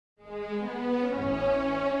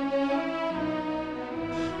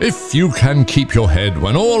If you can keep your head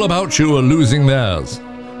when all about you are losing theirs.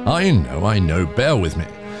 I know, bear with me.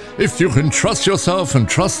 If you can trust yourself and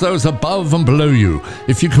trust those above and below you.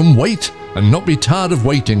 If you can wait and not be tired of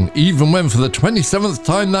waiting, even when for the 27th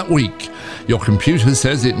time that week, your computer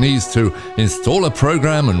says it needs to install a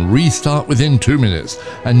program and restart within 2 minutes.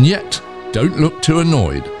 And yet, don't look too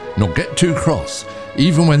annoyed, nor get too cross,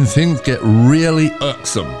 even when things get really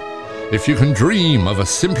irksome. If you can dream of a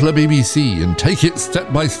simpler BBC and take it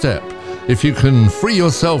step by step, if you can free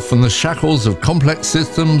yourself from the shackles of complex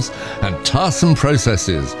systems and tasks and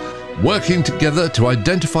processes, working together to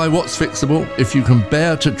identify what's fixable, if you can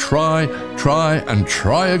bear to try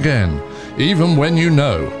again, even when you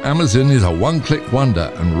know Amazon is a one-click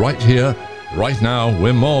wonder, and right here, right now,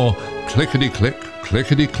 we're more clickety-click,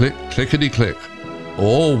 clickety-click, clickety-click.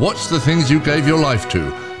 Or watch the things you gave your life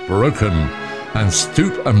to, broken, and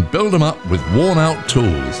stoop and build them up with worn-out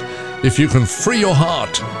tools. If you can free your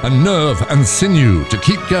heart and nerve and sinew to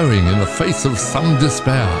keep going in the face of some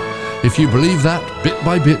despair, if you believe that, bit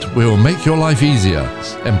by bit, we will make your life easier,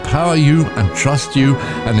 empower you and trust you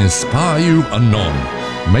and inspire you anon.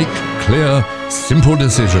 Make clear, simple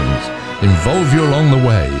decisions, involve you along the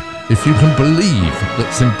way. If you can believe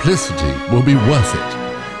that simplicity will be worth it,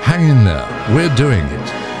 hang in there, we're doing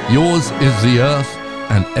it. Yours is the earth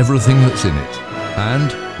and everything that's in it.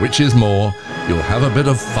 And, which is more, you'll have a bit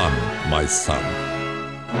of fun, my son.